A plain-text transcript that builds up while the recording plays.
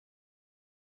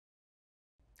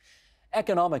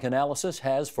Economic analysis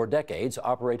has, for decades,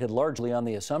 operated largely on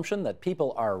the assumption that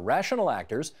people are rational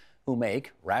actors who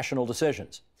make rational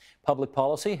decisions. Public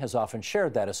policy has often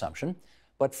shared that assumption,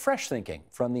 but fresh thinking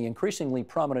from the increasingly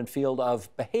prominent field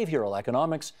of behavioral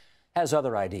economics has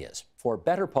other ideas for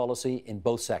better policy in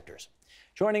both sectors.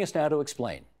 Joining us now to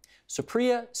explain,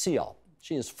 Supriya Syal.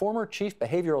 She is former Chief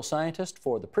Behavioral Scientist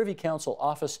for the Privy Council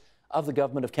Office of the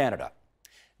Government of Canada.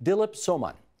 Dilip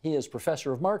Soman. He is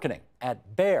Professor of Marketing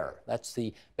at BEAR, that's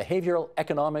the Behavioural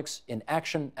Economics in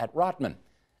Action at Rotman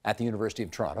at the University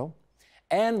of Toronto.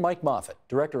 And Mike Moffat,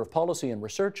 Director of Policy and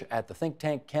Research at the think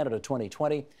tank Canada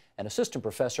 2020 and Assistant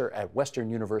Professor at Western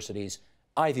University's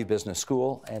Ivey Business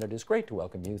School. And it is great to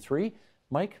welcome you three.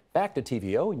 Mike, back to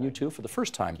TVO, and you two for the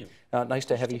first time. Nice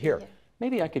to have you here.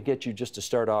 Maybe I could get you just to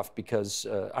start off, because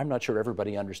I'm not sure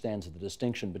everybody understands the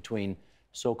distinction between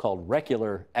so-called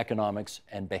regular economics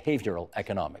and behavioral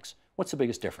economics. What's the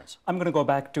biggest difference? I'm going to go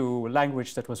back to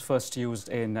language that was first used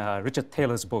in Richard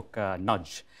Thaler's book,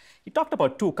 Nudge. He talked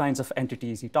about two kinds of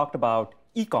entities. He talked about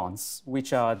econs,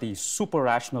 which are the super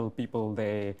rational people.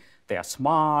 They are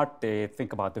smart, they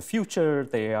think about the future,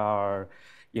 they are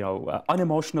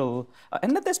unemotional.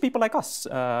 And then there's people like us.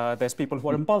 There's people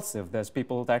who are impulsive. There's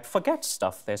people that forget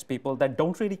stuff. There's people that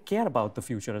don't really care about the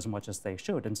future as much as they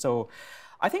should. And so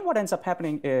I think what ends up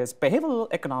happening is behavioral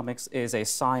economics is a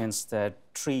science that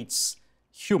treats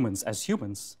humans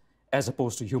as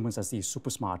opposed to humans as these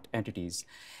super smart entities.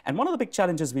 And one of the big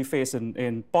challenges we face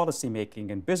in policy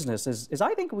making and business is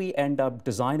I think we end up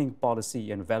designing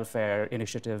policy and welfare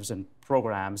initiatives and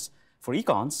programs for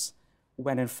econs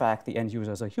when in fact the end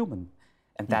users are human.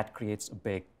 And that creates a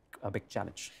big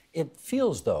challenge. It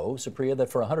feels, though, Supriya, that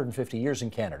for 150 years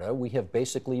in Canada, we have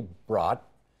basically brought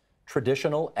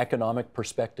traditional economic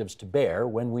perspectives to bear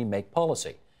when we make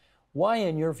policy. Why,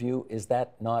 in your view, is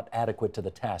that not adequate to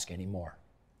the task anymore?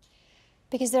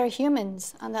 Because there are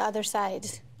humans on the other side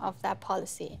of that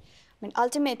policy. I mean,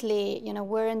 ultimately,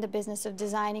 we're in the business of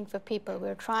designing for people.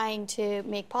 We're trying to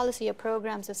make policy or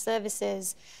programs or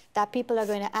services that people are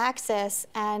going to access,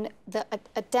 and the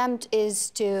attempt is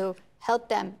to help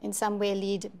them in some way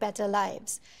lead better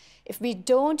lives. If we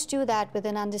don't do that with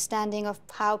an understanding of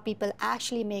how people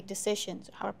actually make decisions,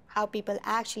 how people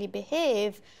actually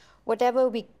behave, whatever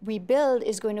we build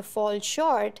is going to fall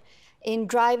short in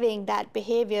driving that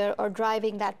behavior or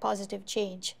driving that positive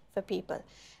change for people.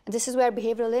 And this is where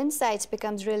behavioral insights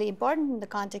becomes really important in the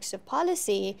context of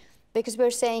policy, because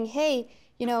we're saying, hey,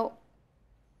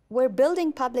 we're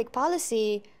building public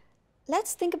policy.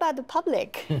 Let's think about the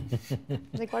public.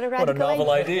 Like, what a radical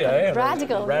novel idea, eh?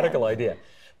 Radical idea.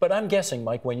 But I'm guessing,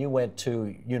 Mike, when you went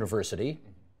to university,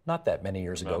 not that many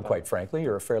years ago, quite frankly,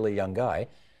 you're a fairly young guy,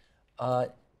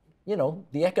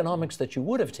 the economics that you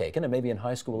would have taken, and maybe in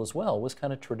high school as well, was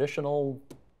kind of traditional,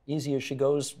 easy as she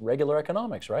goes, regular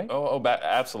economics, right?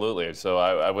 Absolutely. So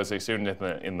I was a student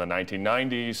in the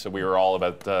 1990s, so we were all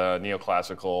about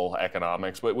neoclassical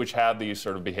economics, which had these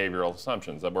sort of behavioral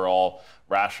assumptions that we're all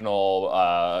rational,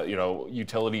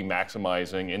 utility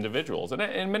maximizing individuals. And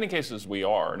in many cases we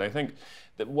are. And I think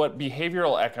that what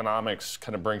behavioral economics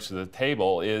kind of brings to the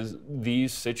table is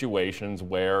these situations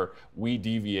where we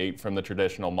deviate from the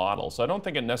traditional model. So I don't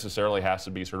think it necessarily has to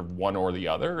be sort of one or the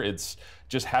other. It's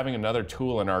just having another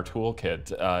tool in our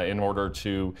toolkit in order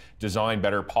to design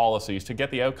better policies to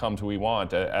get the outcomes we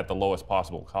want at the lowest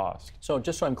possible cost. So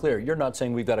just so I'm clear, you're not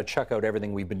saying we've got to chuck out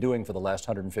everything we've been doing for the last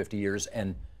 150 years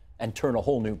and turn a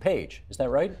whole new page. Is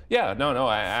that right? Yeah, no,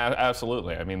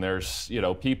 absolutely. I mean, there's,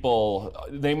 people,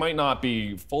 they might not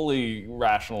be fully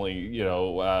rationally,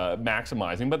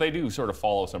 maximizing, but they do sort of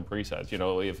follow some presets.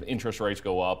 If interest rates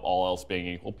go up, all else being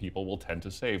equal, people will tend to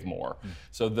save more.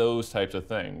 So those types of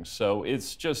things. So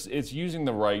it's using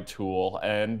the right tool,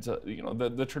 and,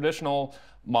 the traditional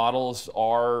models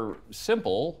are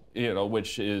simple,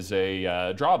 which is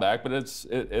a drawback, but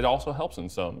it also helps in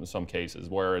some cases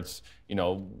where it's,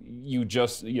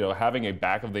 having a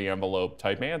back of the envelope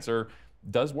type answer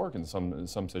does work in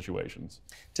some situations.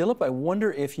 Dilip, I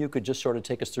wonder if you could just sort of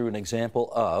take us through an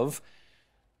example of,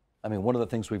 one of the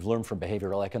things we've learned from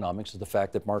behavioral economics is the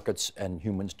fact that markets and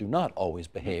humans do not always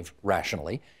behave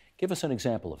rationally. Give us an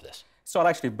example of this. So I'll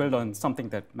actually build on something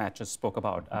that Matt just spoke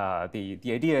about, the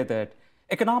idea that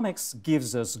economics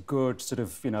gives us good sort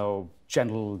of,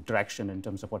 general direction in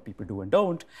terms of what people do and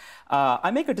don't.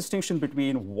 I make a distinction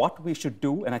between what we should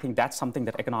do, and I think that's something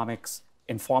that economics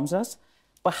informs us,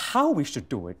 but how we should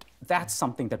do it, that's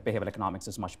something that behavioral economics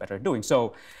is much better at doing.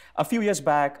 So a few years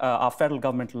back, our federal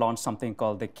government launched something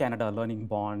called the Canada Learning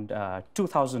Bond,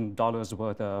 $2,000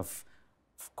 worth of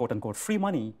quote-unquote free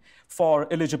money for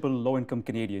eligible low-income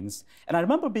Canadians. And I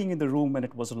remember being in the room when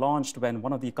it was launched, when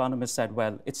one of the economists said,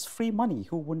 well, it's free money,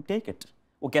 who wouldn't take it?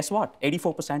 Well, guess what?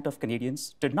 84% of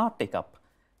Canadians did not take up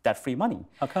that free money.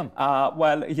 How come?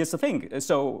 Well, here's the thing.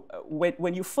 So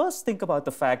when you first think about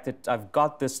the fact that I've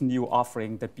got this new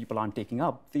offering that people aren't taking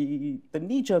up, the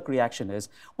knee-jerk reaction is,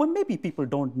 well, maybe people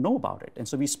don't know about it. And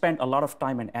so we spent a lot of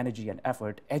time and energy and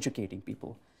effort educating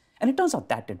people. And it turns out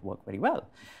that didn't work very well.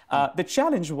 The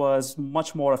challenge was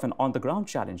much more of an on-the-ground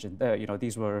challenge. And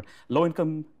these were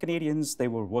low-income Canadians. They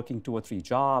were working 2 or 3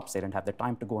 jobs. They didn't have the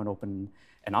time to go and open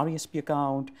an RESP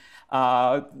account.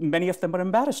 Many of them were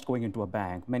embarrassed going into a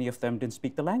bank. Many of them didn't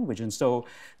speak the language. And so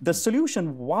the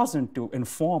solution wasn't to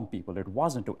inform people. It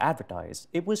wasn't to advertise.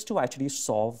 It was to actually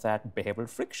solve that behavioral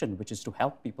friction, which is to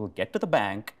help people get to the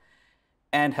bank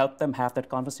and help them have that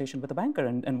conversation with the banker.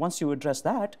 And once you address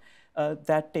that,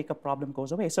 that take-up problem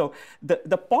goes away. So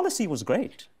the policy was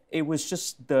great. It was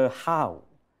just the how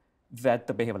that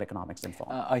the behavioral economics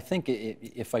informed. I think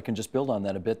if I can just build on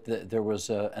that a bit, there was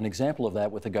an example of that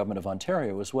with the government of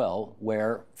Ontario as well,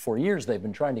 where for years they've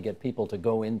been trying to get people to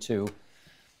go into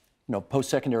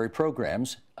post-secondary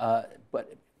programs,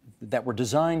 but that were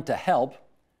designed to help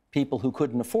people who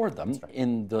couldn't afford them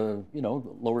in the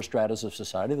lower stratas of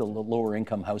society, the lower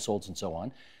income households and so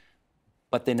on.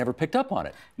 But they never picked up on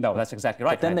it. No, that's exactly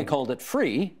right. But then they called it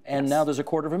free, and now there's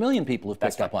 250,000 people who've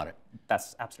picked up on it.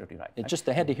 That's absolutely right.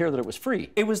 They had to hear that it was free.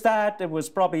 It was that. It was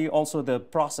probably also the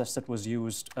process that was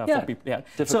used for people. Yeah,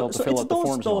 difficult to fill out the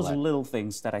forms and all that. Those little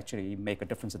things that actually make a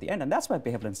difference at the end, and that's why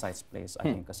behavioral insights plays, I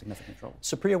think, a significant role.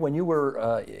 Supriya, when you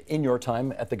were in your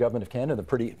time at the Government of Canada,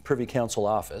 the Privy Council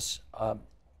office,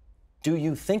 do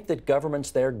you think that governments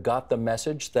there got the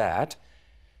message that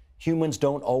humans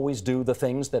don't always do the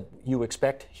things that you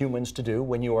expect humans to do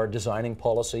when you are designing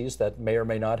policies that may or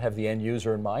may not have the end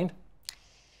user in mind?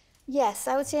 Yes,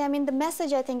 I would say, the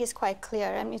message, I think, is quite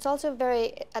clear. It's also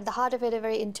at the heart of it, a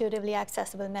very intuitively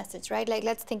accessible message, right? Like,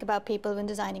 let's think about people when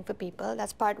designing for people.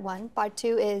 That's part one. Part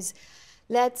two is,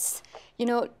 let's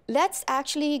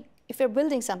actually, if we're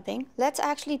building something, let's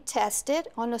actually test it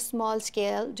on a small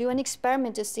scale, do an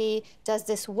experiment to see, does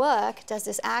this work? Does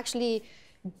this actually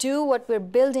do what we're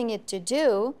building it to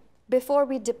do before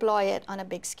we deploy it on a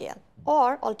big scale?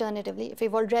 Or alternatively, if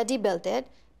we've already built it,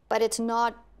 but it's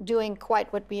not doing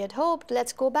quite what we had hoped,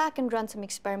 let's go back and run some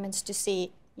experiments to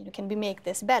see, can we make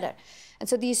this better? And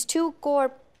so these 2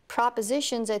 core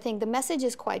propositions, I think the message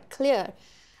is quite clear.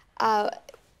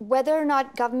 Whether or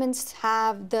not governments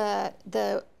have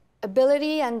the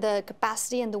ability and the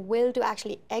capacity and the will to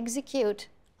actually execute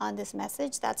on this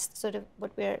message, that's sort of what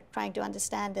we're trying to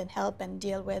understand and help and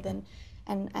deal with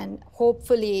and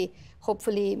hopefully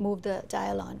move the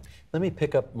dial on. Let me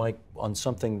pick up, Mike, on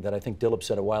something that I think Dilip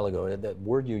said a while ago. That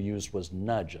word you used was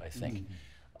nudge, I think.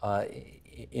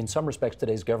 In some respects,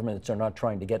 today's governments are not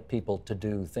trying to get people to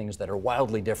do things that are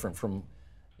wildly different from,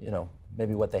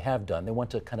 maybe what they have done. They want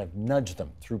to kind of nudge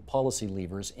them through policy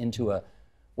levers into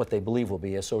what they believe will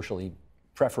be a socially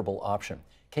preferable option.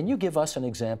 Can you give us an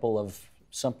example of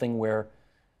something where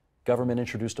government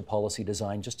introduced a policy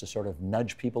design just to sort of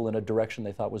nudge people in a direction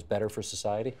they thought was better for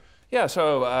society? Yeah,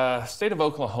 so state of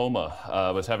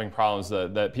Oklahoma was having problems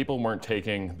that people weren't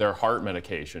taking their heart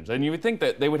medications. And you would think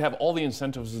that they would have all the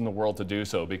incentives in the world to do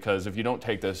so, because if you don't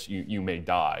take this, you may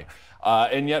die.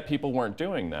 And yet people weren't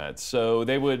doing that. So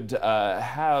they would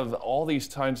have all these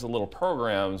kinds of little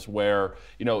programs where,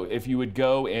 if you would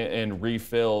go and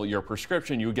refill your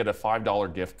prescription, you would get a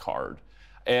 $5 gift card.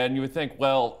 And you would think,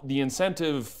 well, the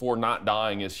incentive for not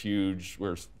dying is huge,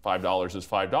 whereas $5 is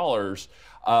 $5,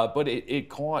 but it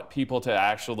caught people to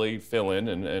actually fill in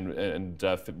and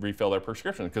refill their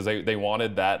prescription, because they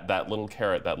wanted that little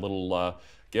carrot, that little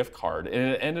gift card.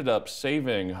 And it ended up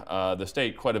saving the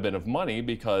state quite a bit of money,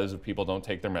 because if people don't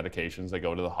take their medications, they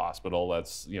go to the hospital.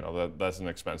 That's an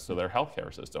expense to their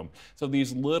healthcare system. So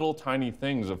these little tiny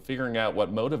things of figuring out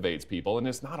what motivates people, and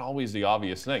it's not always the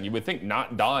obvious thing. You would think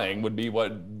not dying would be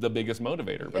the biggest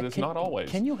motivator, but it's not always.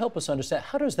 Can you help us understand,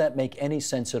 how does that make any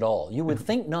sense at all? You would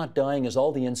think not dying is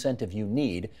all the incentive you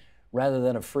need, rather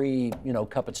than a free,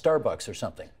 cup at Starbucks or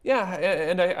something. Yeah,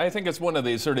 and I think it's one of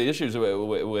these sort of issues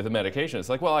with medication. It's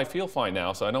like, well, I feel fine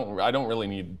now, so I don't really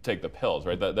need to take the pills,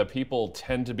 right? The people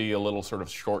tend to be a little sort of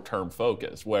short-term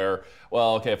focused, where,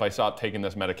 well, okay, if I stop taking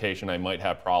this medication, I might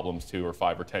have problems 2 or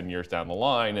 5 or 10 years down the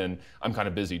line, and I'm kind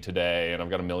of busy today, and I've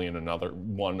got a million and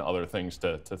other things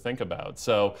to think about.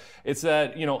 So it's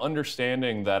that,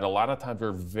 understanding that a lot of times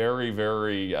we're very,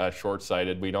 very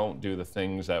short-sighted. We don't do the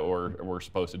things that we're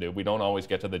supposed to do. We don't always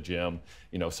get to the gym.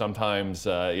 You know, sometimes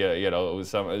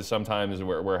sometimes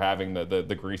we're having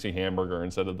the greasy hamburger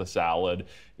instead of the salad.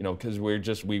 You know,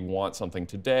 because we want something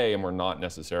today, and we're not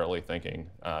necessarily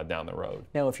thinking down the road.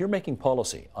 Now, if you're making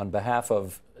policy on behalf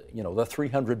of, you know, the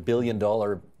 $300 billion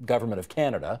government of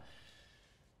Canada,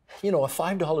 you know, a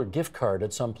 $5 gift card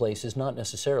at some place is not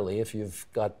necessarily, if you've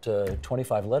got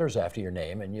 25 letters after your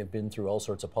name and you've been through all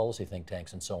sorts of policy think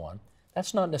tanks and so on,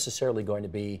 that's not necessarily going to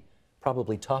be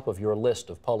probably top of your list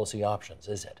of policy options,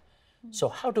 is it? So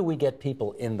how do we get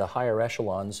people in the higher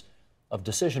echelons of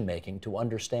decision making to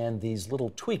understand these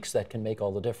little tweaks that can make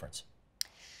all the difference?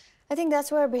 I think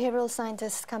that's where behavioral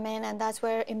scientists come in, and that's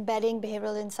where embedding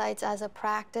behavioral insights as a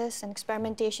practice and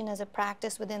experimentation as a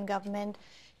practice within government,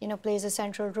 you know, plays a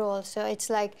central role. So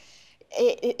it's like,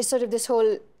 it's sort of this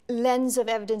whole lens of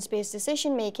evidence-based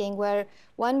decision-making where,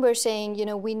 one, we're saying, you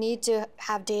know, we need to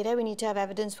have data, we need to have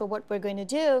evidence for what we're going to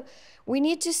do. We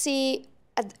need to see,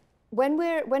 when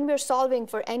we're solving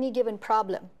for any given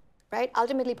problem, right?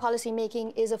 Ultimately,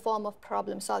 policymaking is a form of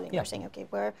problem solving. We're saying, okay,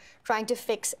 we're trying to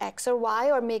fix X or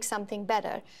Y or make something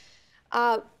better.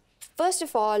 First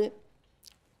of all,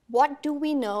 what do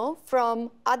we know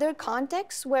from other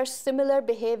contexts where similar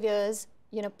behaviors,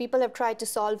 you know, people have tried to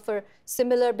solve for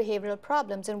similar behavioral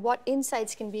problems, and what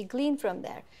insights can be gleaned from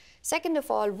there? Second of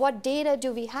all, what data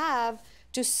do we have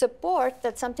to support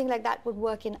that something like that would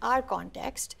work in our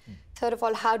context? Third of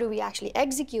all, how do we actually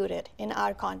execute it in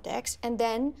our context? And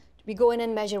then we go in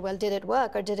and measure, well, did it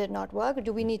work or did it not work? Or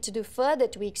do we need to do further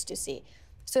tweaks to see?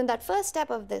 So in that first step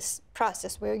of this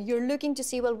process, where you're looking to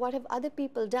see, well, what have other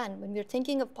people done? When we're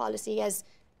thinking of policy as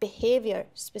behavior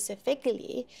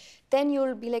specifically, then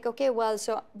you'll be like, okay, well,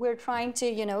 so we're trying to,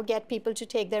 you know, get people to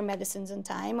take their medicines in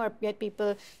time, or get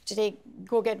people to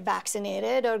go get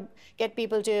vaccinated, or get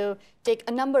people to take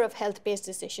a number of health-based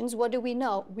decisions. What do we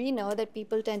know? We know that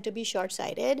people tend to be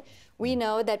short-sighted. We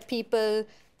know that people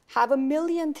have a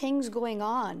million things going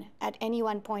on at any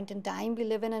one point in time. We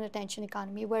live in an attention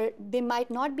economy where they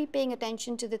might not be paying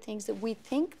attention to the things that we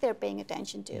think they're paying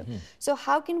attention to. So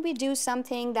how can we do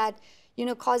something that, you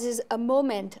know, causes a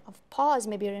moment of pause,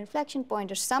 maybe an inflection point,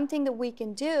 or something that we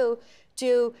can do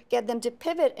to get them to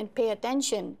pivot and pay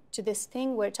attention to this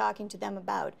thing we're talking to them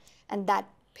about? And that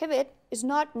pivot is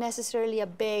not necessarily a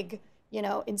big, you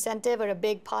know, incentive or a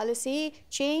big policy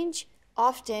change.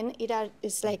 Often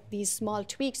it's like these small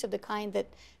tweaks of the kind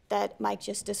that Mike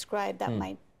just described that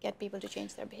might get people to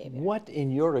change their behavior. What,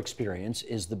 in your experience,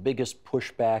 is the biggest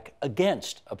pushback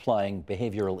against applying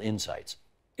behavioral insights?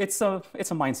 It's a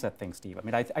mindset thing, Steve. I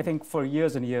mean, I think for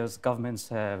years and years, governments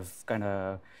have kind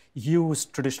of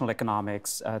used traditional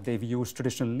economics. They've used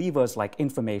traditional levers like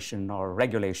information or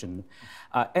regulation.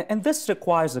 And this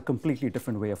requires a completely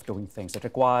different way of doing things. It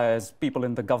requires people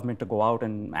in the government to go out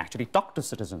and actually talk to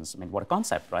citizens. I mean, what a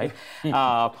concept, right?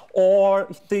 Or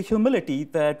the humility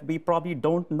that we probably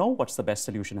don't know what's the best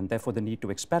solution, and therefore the need to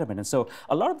experiment. And so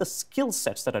a lot of the skill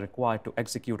sets that are required to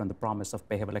execute on the promise of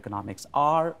behavioral economics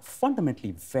are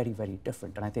fundamentally very, very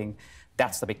different. And I think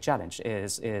that's the big challenge,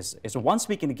 is once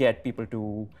we can get people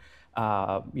to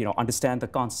you know, understand the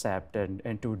concept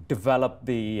and to develop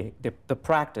the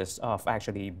practice of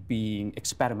actually being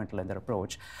experimental in their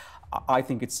approach, I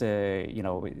think it's a, you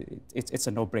know, it's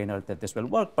a no-brainer that this will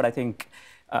work, but I think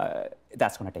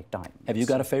that's going to take time. Have you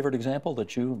got a favorite example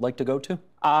that you like to go to?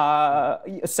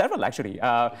 Several, actually.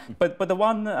 But the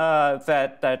one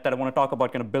that I want to talk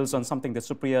about kind of builds on something that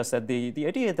Supriya said, the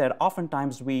idea that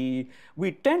oftentimes we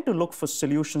tend to look for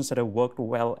solutions that have worked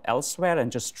well elsewhere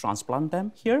and just transplant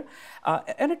them here.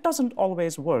 And it doesn't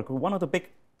always work. One of the big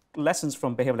lessons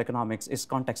from behavioral economics is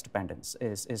context dependence,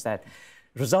 is that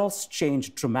results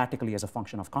change dramatically as a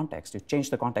function of context. You change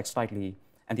the context slightly,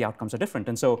 and the outcomes are different.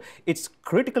 And so it's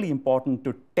critically important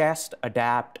to test,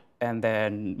 adapt, and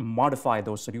then modify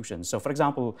those solutions. So for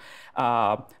example,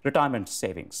 retirement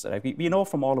savings. We know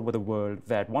from all over the world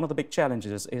that one of the big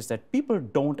challenges is that people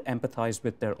don't empathize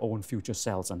with their own future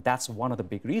selves. And that's one of the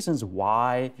big reasons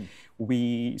why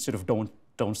we sort of don't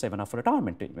save enough for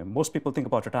retirement. Most people think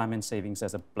about retirement savings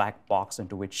as a black box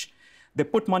into which they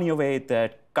put money away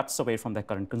that cuts away from their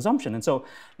current consumption. And so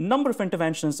a number of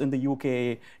interventions in the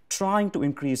UK trying to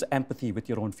increase empathy with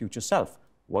your own future self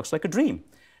works like a dream.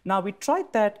 Now, we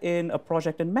tried that in a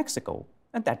project in Mexico,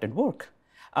 and that didn't work.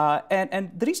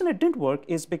 And the reason it didn't work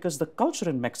is because the culture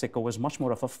in Mexico was much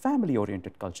more of a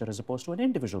family-oriented culture as opposed to an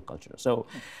individual culture. So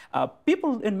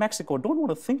people in Mexico don't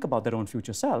want to think about their own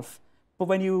future self, but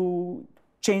when you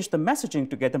change the messaging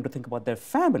to get them to think about their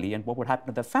family and what would happen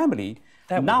to their family,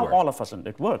 now all of a sudden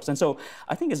it works. And so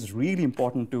I think it's really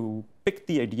important to pick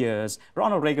the ideas.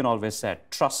 Ronald Reagan always said,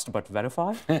 trust but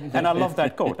verify. And I love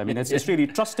that quote. I mean, it's really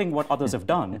trusting what others have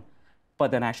done,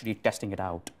 but then actually testing it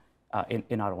out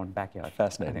in our own backyard.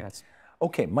 Fascinating. I think that's...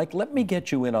 Okay, Mike, let me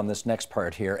get you in on this next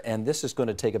part here, and this is going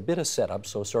to take a bit of setup,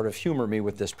 so sort of humor me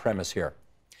with this premise here.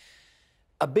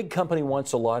 A big company wants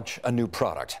to launch a new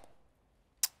product.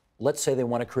 Let's say they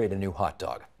want to create a new hot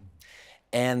dog,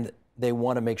 and they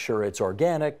want to make sure it's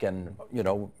organic and, you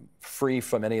know, free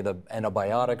from any of the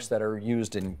antibiotics that are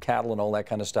used in cattle and all that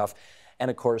kind of stuff.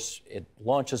 And of course, it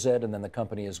launches it, and then the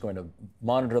company is going to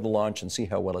monitor the launch and see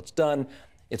how well it's done.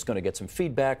 It's going to get some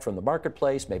feedback from the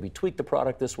marketplace, maybe tweak the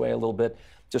product this way a little bit,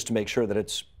 just to make sure that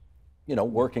it's, you know,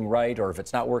 working right, or if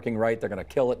it's not working right, they're going to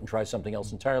kill it and try something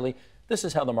else entirely. This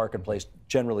is how the marketplace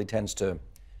generally tends to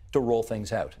roll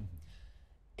things out.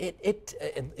 At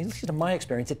least in my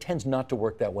experience, it tends not to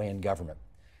work that way in government.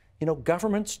 You know,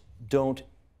 governments don't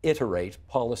iterate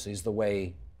policies the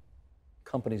way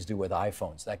companies do with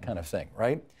iPhones, that kind of thing,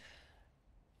 right?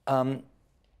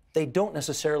 They don't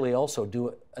necessarily also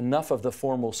do enough of the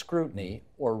formal scrutiny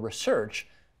or research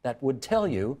that would tell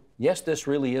you, yes, this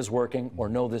really is working, or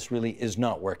no, this really is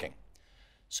not working.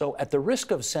 So at the risk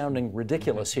of sounding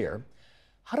ridiculous here,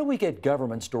 how do we get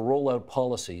governments to roll out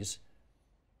policies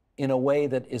in a way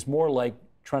that is more like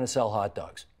trying to sell hot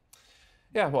dogs?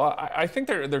 Yeah, well, I think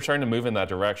they're starting to move in that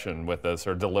direction with the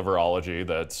sort of deliverology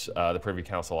that the Privy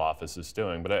Council office is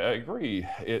doing. But I agree,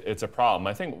 it's a problem.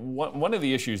 I think one of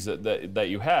the issues that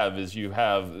you have is you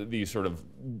have these sort of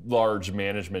large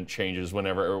management changes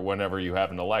whenever you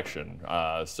have an election.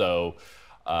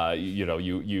 You know,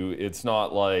 it's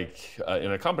not like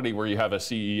in a company where you have a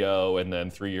CEO and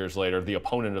then 3 years later the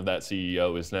opponent of that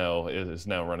CEO is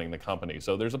now running the company.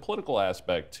 So there's a political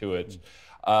aspect to it.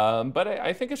 But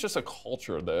I think it's just a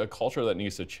culture that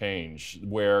needs to change,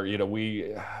 where, you know,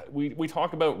 we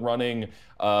talk about running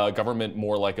government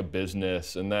more like a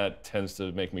business, and that tends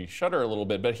to make me shudder a little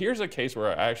bit. But here's a case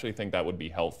where I actually think that would be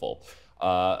helpful.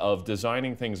 Of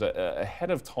designing things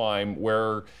ahead of time,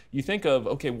 where you think of,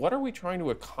 okay, what are we trying to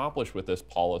accomplish with this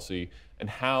policy, and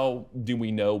how do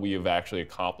we know we have actually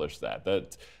accomplished that?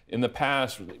 That in the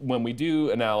past, when we do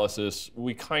analysis,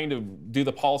 we kind of do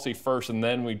the policy first, and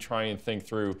then we try and think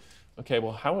through, okay,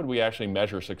 well, how would we actually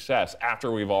measure success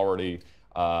after we've already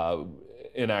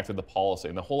enacted the policy?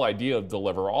 And the whole idea of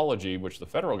deliverology, which the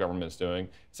federal government is doing,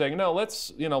 saying, no,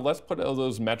 let's put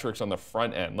those metrics on the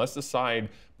front end. Let's decide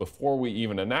before we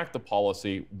even enact the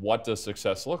policy, what does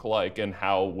success look like, and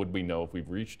how would we know if we've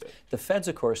reached it? The feds,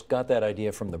 of course, got that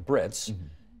idea from the Brits.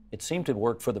 It seemed to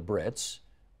work for the Brits.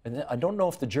 And I don't know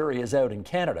if the jury is out in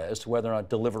Canada as to whether or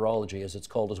not deliverology, as it's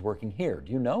called, is working here.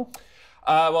 Do you know?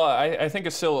 Well, I think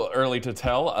it's still early to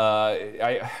tell.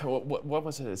 What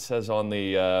was it? It says on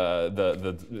the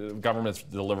government's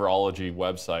deliverology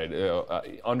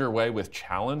website, underway with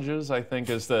challenges, I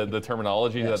think is the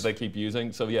terminology that they keep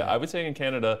using. So yeah, I would say in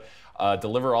Canada,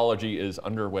 deliverology is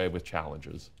underway with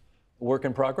challenges. Work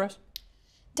in progress?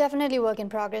 Definitely work in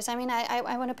progress. I mean,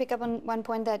 I want to pick up on one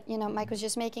point that, you know, Mike was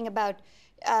just making about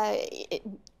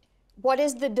what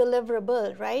is the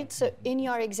deliverable, right? So in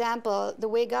your example, the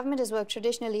way government has worked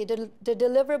traditionally, the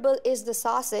deliverable is the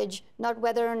sausage, not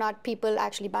whether or not people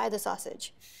actually buy the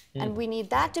sausage. And we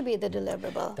need that to be the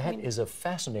deliverable. That is a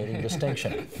fascinating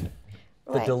distinction.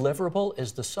 The Right. deliverable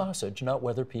is the sausage, not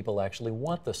whether people actually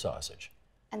want the sausage.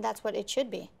 And that's what it should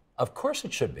be. Of course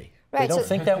it should be. Right, They don't so-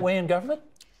 think that way in government?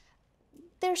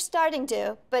 They're starting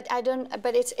to, but I don't.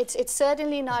 But it's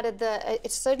certainly not at the.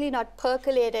 It's certainly not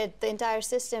percolated the entire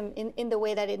system in the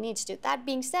way that it needs to. That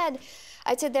being said,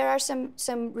 I'd say there are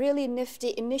some really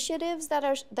nifty initiatives that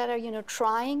are you know,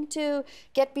 trying to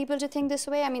get people to think this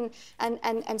way. I mean,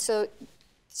 and so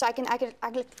I can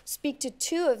speak to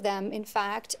two of them. In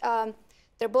fact,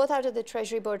 they're both out of the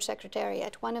Treasury Board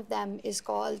Secretariat. One of them is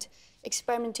called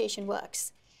Experimentation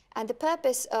Works. And the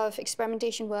purpose of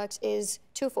Experimentation Works is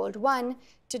twofold. One,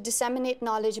 to disseminate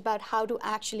knowledge about how to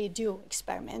actually do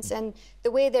experiments. And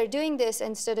the way they're doing this,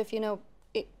 instead of, you know,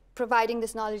 providing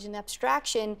this knowledge in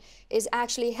abstraction, is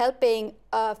actually helping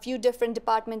a few different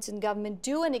departments in government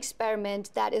do an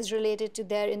experiment that is related to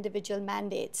their individual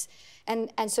mandates.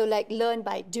 And so, like, learn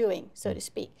by doing, so to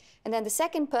speak. And then the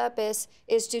second purpose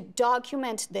is to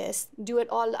document this, do it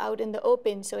all out in the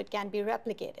open so it can be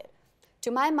replicated. To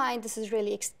my mind, this is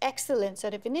really excellent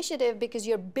sort of initiative, because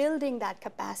you're building that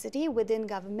capacity within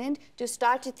government to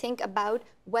start to think about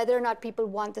whether or not people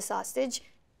want the sausage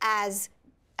as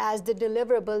the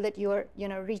deliverable that you're, you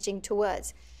know, reaching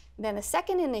towards. Then a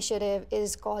second initiative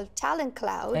is called Talent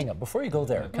Cloud. Hang on, before you go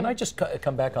there, can I just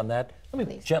come back on that? Let me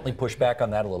Please. gently push back on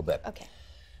that a little bit. Okay.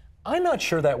 I'm not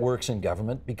sure that works in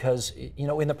government because, you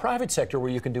know, in the private sector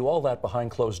where you can do all that behind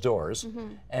closed doors,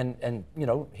 and you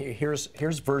know, here's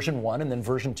version 1 and then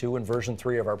version 2 and version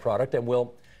 3 of our product, and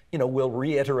we'll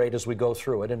reiterate as we go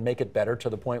through it and make it better to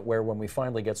the point where when we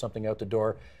finally get something out the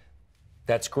door,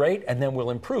 that's great, and then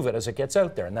we'll improve it as it gets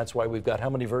out there. And that's why we've got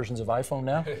how many versions of iPhone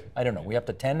now? I don't know, we up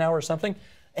to 10 now or something?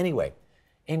 Anyway,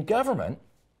 in government,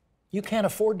 you can't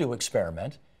afford to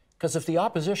experiment. Because if the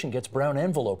opposition gets brown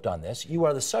enveloped on this, you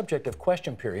are the subject of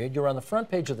question period, you're on the front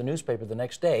page of the newspaper the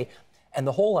next day, and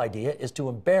the whole idea is to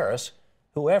embarrass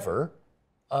whoever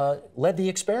led the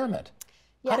experiment.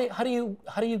 Yeah. How do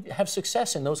you have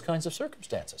success in those kinds of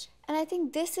circumstances? And I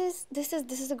think this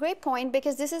is a great point,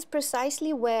 because this is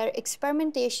precisely where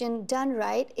experimentation done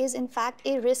right is in fact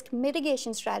a risk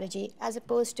mitigation strategy, as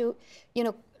opposed to, you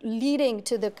know, leading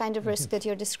to the kind of risk that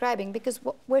you're describing. Because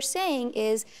what we're saying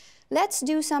is, let's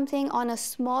do something on a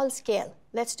small scale.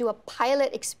 Let's do a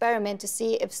pilot experiment to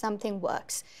see if something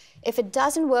works. If it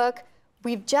doesn't work,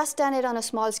 we've just done it on a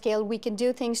small scale. We can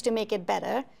do things to make it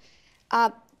better.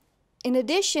 In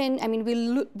addition, I mean,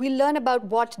 we learn about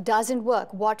what doesn't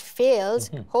work, what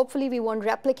fails. Hopefully, we won't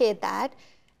replicate that.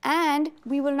 And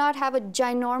we will not have a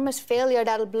ginormous failure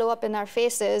that'll blow up in our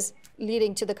faces,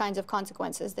 leading to the kinds of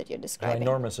consequences that you're describing.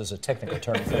 Ginormous is a technical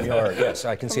term from your, yes,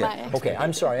 I can see that. Okay,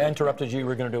 I'm sorry, I interrupted you. You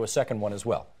were going to do a second one as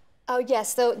well. Oh,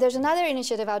 yes. So there's another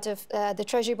initiative out of the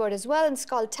Treasury Board as well, and it's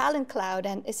called Talent Cloud.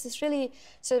 And it's this really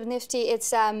sort of nifty,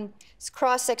 it's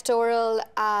cross-sectoral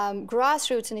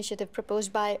grassroots initiative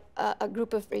proposed by a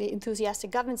group of really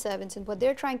enthusiastic government servants. And what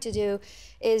they're trying to do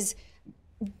is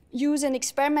use an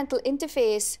experimental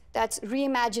interface that's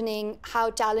reimagining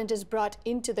how talent is brought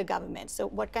into the government. So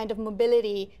what kind of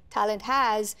mobility talent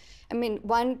has. I mean,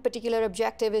 one particular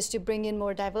objective is to bring in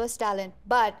more diverse talent,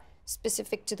 but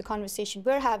specific to the conversation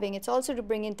we're having, it's also to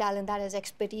bring in talent that has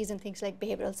expertise in things like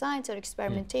behavioral science or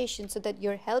experimentation, so that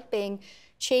you're helping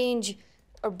change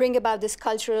or bring about this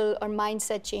cultural or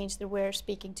mindset change that we're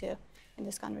speaking to in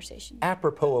this conversation.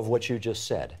 Apropos of what you just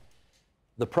said,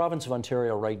 the province of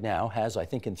Ontario right now has, I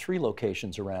think in 3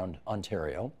 locations around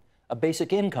Ontario, a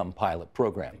basic income pilot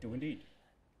program. They do indeed.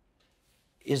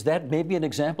 Is that maybe an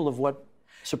example of what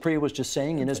Supriya was just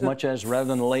saying, in as much as rather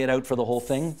than lay it out for the whole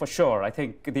thing? For sure. I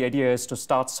think the idea is to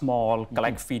start small,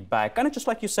 collect feedback, kind of just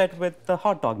like you said with the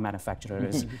hot dog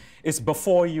manufacturers, is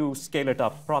before you scale it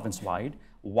up province-wide,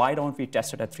 why don't we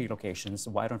test it at 3 locations?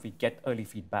 Why don't we get early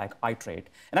feedback, iterate?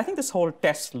 And I think this whole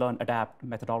test, learn, adapt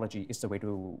methodology is the way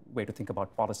to think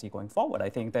about policy going forward. I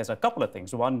think there's a couple of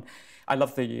things. One, I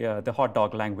love the hot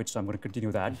dog language, so I'm going to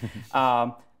continue that.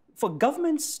 For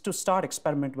governments to start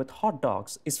experiment with hot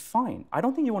dogs is fine. I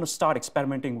don't think you want to start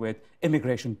experimenting with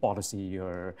immigration policy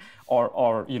or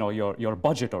you know, your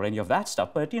budget or any of that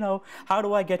stuff. But you know, how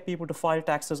do I get people to file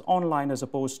taxes online as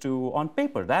opposed to on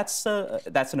paper? That's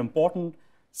an important,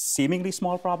 seemingly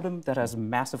small problem that has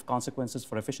massive consequences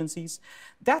for efficiencies.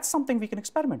 That's something we can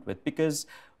experiment with, because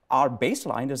our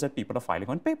baseline is that people are filing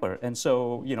on paper. And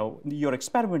so, you know, your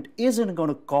experiment isn't going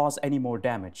to cause any more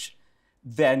damage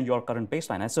than your current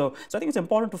baseline. And so I think it's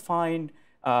important to find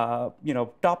you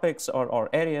know, topics or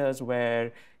areas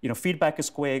where, you know, feedback is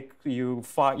quick. You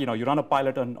run a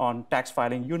pilot on tax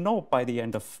filing. You know by the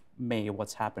end of May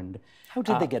what's happened. How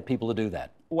did they get people to do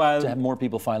that? Well, to have more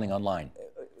people filing online?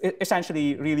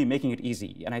 Essentially, really making it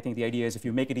easy. And I think the idea is if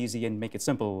you make it easy and make it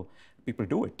simple, people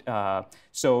do it.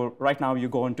 So right now, you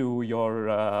go into your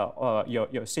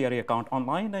CRA account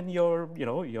online, and your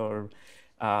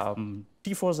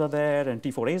T4s are there and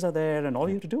T4As are there, and all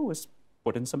you have to do is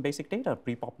put in some basic data,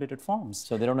 pre-populated forms.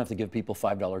 So they don't have to give people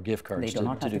 $5 gift cards to do that. They do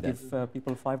not have to give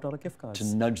people $5 gift cards. To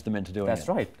nudge them into doing it. That's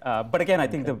right. But again, I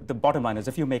think the bottom line is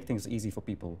if you make things easy for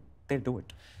people, they'll do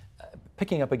it.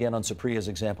 Picking up again on Supriya's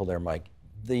example there, Mike,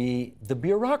 the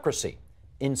bureaucracy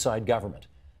inside government,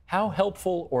 how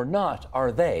helpful or not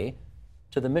are they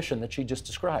to the mission that she just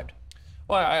described?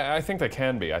 Well, I think they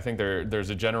can be. I think there's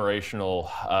a generational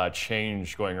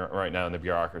change going right now in the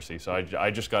bureaucracy. So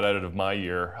I just got out of my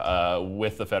year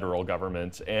with the federal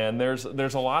government, and there's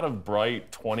a lot of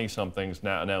bright 20-somethings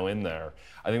now in there.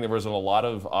 I think there was a lot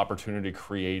of opportunity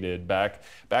created back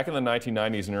in the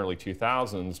 1990s and early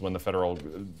 2000s when the federal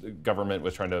government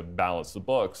was trying to balance the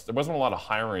books. There wasn't a lot of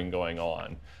hiring going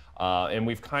on. And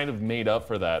we've kind of made up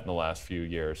for that in the last few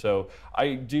years. So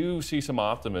I do see some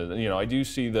optimism. You know, I do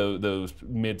see those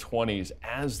mid-20s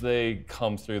as they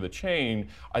come through the chain.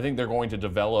 I think they're going to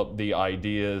develop the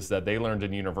ideas that they learned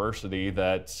in university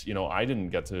that, you know, I didn't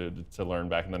get to learn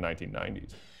back in the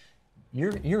 1990s.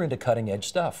 you're into cutting edge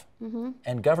stuff,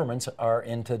 and governments are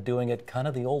into doing it kind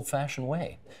of the old-fashioned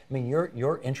way. I mean,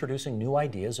 you're introducing new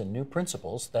ideas and new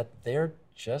principles that they're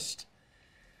just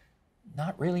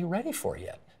not really ready for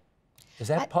yet. Is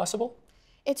that possible?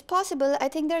 It's possible. I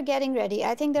think they're getting ready.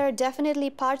 I think there are definitely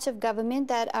parts of government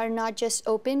that are not just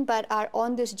open, but are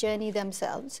on this journey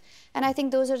themselves. And I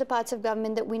think those are the parts of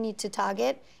government that we need to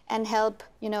target and help,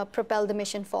 propel the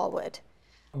mission forward.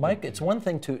 Mike, it's one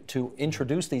thing to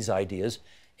introduce these ideas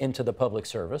into the public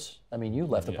service. I mean, you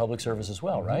left the public service as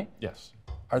well, right? Yes.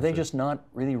 Are they just not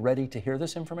really ready to hear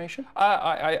this information?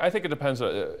 I think it depends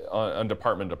on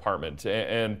department to department,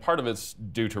 and part of it's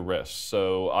due to risks.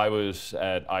 So I was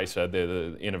at ISED,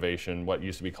 the innovation, what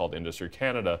used to be called Industry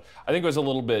Canada. I think it was a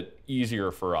little bit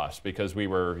easier for us because we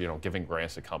were, giving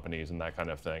grants to companies and that kind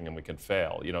of thing, and we could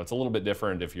fail. It's a little bit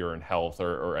different if you're in health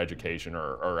or education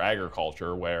or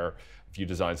agriculture, where if you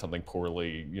design something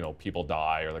poorly, people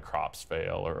die or the crops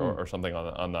fail or something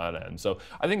on that end. So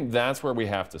I think that's where we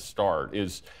have to start,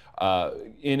 is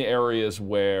in areas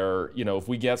where, if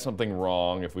we get something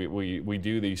wrong, if we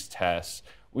do these tests,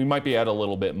 we might be at a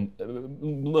little bit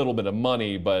of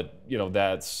money, but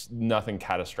that's nothing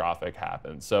catastrophic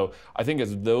happens. So I think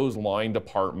it's those line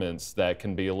departments that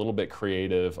can be a little bit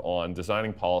creative on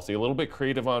designing policy, a little bit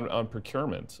creative on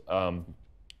procurement.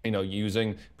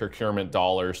 Using procurement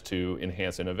dollars to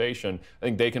enhance innovation, I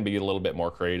think they can be a little bit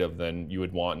more creative than you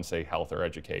would want in, say, health or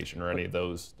education or any of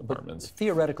those departments. But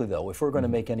theoretically, though, if we're going to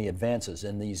make any advances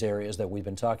in these areas that we've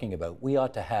been talking about, we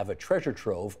ought to have a treasure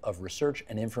trove of research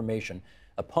and information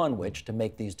upon which to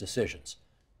make these decisions.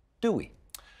 Do we?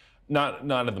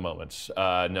 Not at the moment.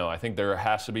 No, I think there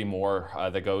has to be more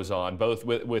that goes on, both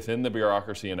within the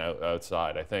bureaucracy and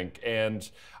outside, I think. And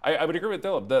I would agree with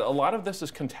Philip that a lot of this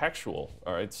is contextual,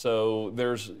 all right? So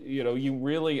there's, you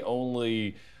really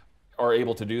only are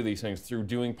able to do these things through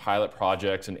doing pilot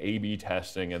projects and A/B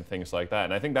testing and things like that.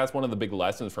 And I think that's one of the big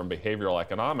lessons from behavioral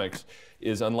economics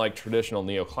is, unlike traditional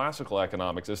neoclassical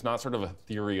economics, it's not sort of a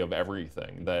theory of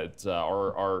everything, that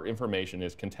our information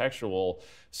is contextual.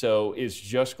 So it's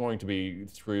just going to be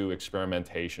through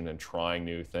experimentation and trying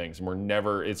new things. And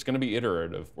it's going to be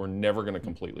iterative. We're never going to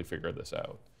completely figure this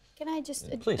out. Can I just,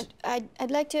 please?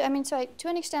 I'd like to, to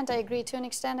an extent I agree, to an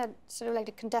extent I'd sort of like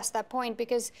to contest that point,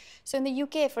 because, so in the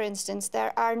UK, for instance,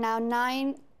 there are now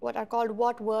 9 what are called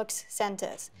What Works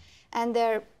centers. And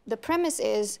the premise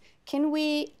is, can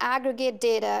we aggregate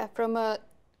data from a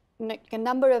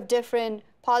number of different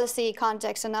policy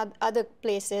contexts and other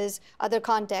places, other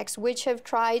contexts, which have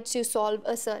tried to solve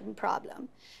a certain problem?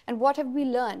 And what have we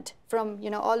learned from,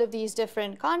 all of these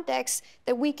different contexts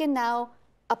that we can now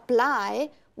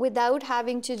apply without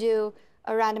having to do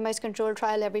a randomized control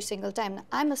trial every single time? Now,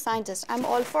 I'm a scientist. I'm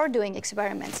all for doing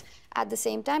experiments. At the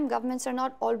same time, governments are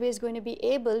not always going to be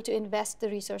able to invest the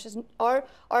resources, or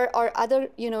other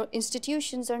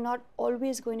institutions are not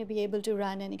always going to be able to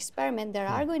run an experiment. There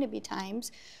are going to be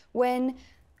times when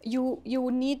you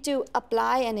need to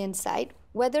apply an insight.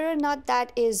 Whether or not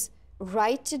that is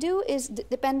right to do is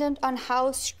dependent on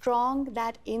how strong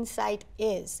that insight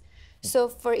is. So,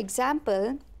 for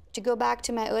example, to go back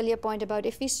to my earlier point about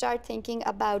if we start thinking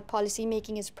about policy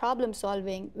making as problem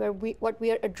solving, where what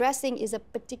we are addressing is a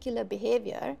particular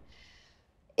behavior,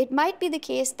 it might be the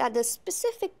case that the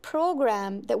specific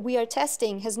program that we are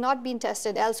testing has not been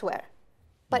tested elsewhere.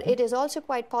 But it is also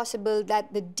quite possible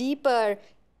that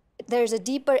there's a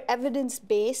deeper evidence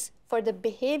base for the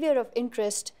behavior of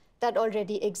interest that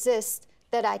already exists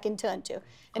that I can turn to.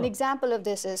 An example of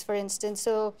this is, for instance,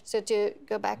 so to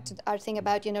go back to our thing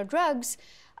about drugs.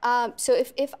 So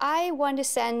if I want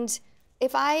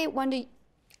to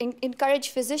encourage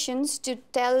physicians to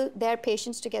tell their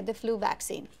patients to get the flu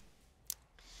vaccine,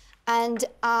 and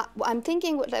I'm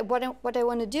thinking what I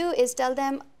want to do is tell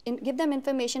them, give them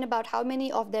information about how many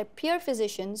of their peer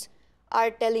physicians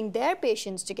are telling their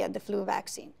patients to get the flu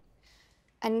vaccine.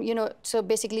 And so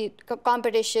basically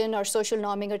competition or social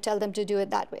norming, or tell them to do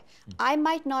it that way. I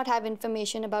might not have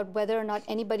information about whether or not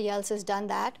anybody else has done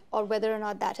that or whether or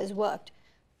not that has worked.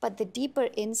 But the deeper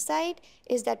insight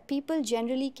is that people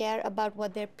generally care about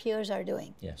what their peers are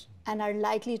doing. Yes. And are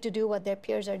likely to do what their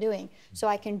peers are doing. So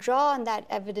I can draw on that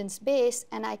evidence base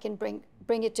and I can bring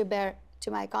it to bear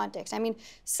to my context. I mean,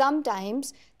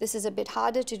 sometimes this is a bit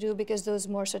harder to do because those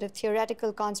more sort of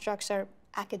theoretical constructs are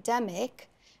academic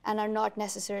and are not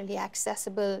necessarily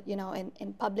accessible,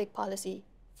 in public policy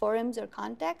forums or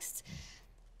contexts.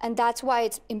 And that's why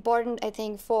it's important, I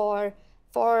think, for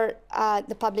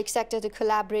the public sector to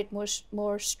collaborate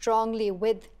more strongly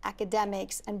with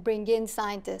academics and bring in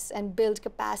scientists and build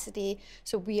capacity,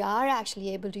 so we are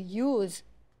actually able to use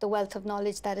the wealth of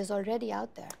knowledge that is already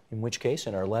out there. In which case,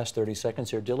 in our last 30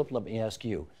 seconds here, Dilip, let me ask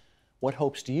you, what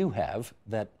hopes do you have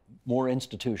that more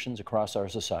institutions across our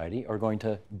society are going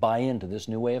to buy into this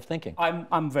new way of thinking?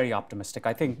 I'm very optimistic.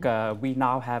 I think we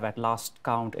now have, at last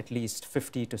count, at least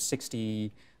 50 to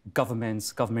 60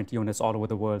 government units all over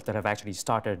the world that have actually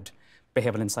started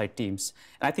behavioral insight teams.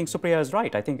 And I think Supriya is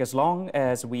right. I think as long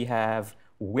as we have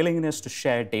willingness to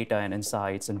share data and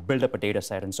insights and build up a data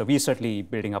set, and so we're certainly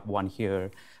building up one here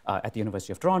at the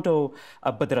University of Toronto,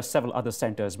 but there are several other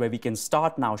centers where we can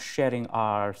start now sharing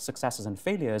our successes and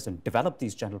failures and develop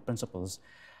these general principles.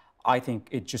 I think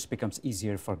it just becomes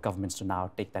easier for governments to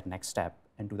now take that next step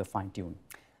and do the fine-tune.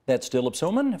 That's Dilip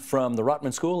Soman from the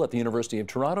Rotman School at the University of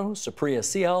Toronto, Supriya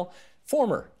Syal,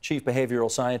 former Chief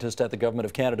Behavioral Scientist at the Government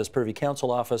of Canada's Privy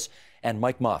Council Office, and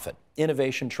Mike Moffat,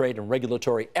 Innovation, Trade and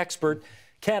Regulatory Expert,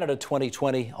 Canada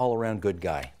 2020, all-around good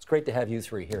guy. It's great to have you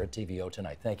three here at TVO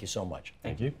tonight. Thank you so much.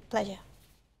 Thank you. Pleasure.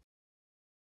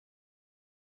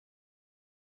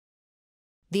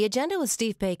 The Agenda with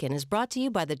Steve Bacon is brought to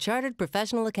you by the Chartered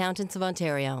Professional Accountants of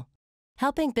Ontario,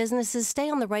 helping businesses stay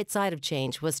on the right side of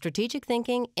change with strategic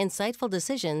thinking, insightful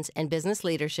decisions, and business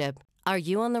leadership. Are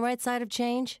you on the right side of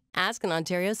change? Ask an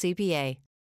Ontario CPA.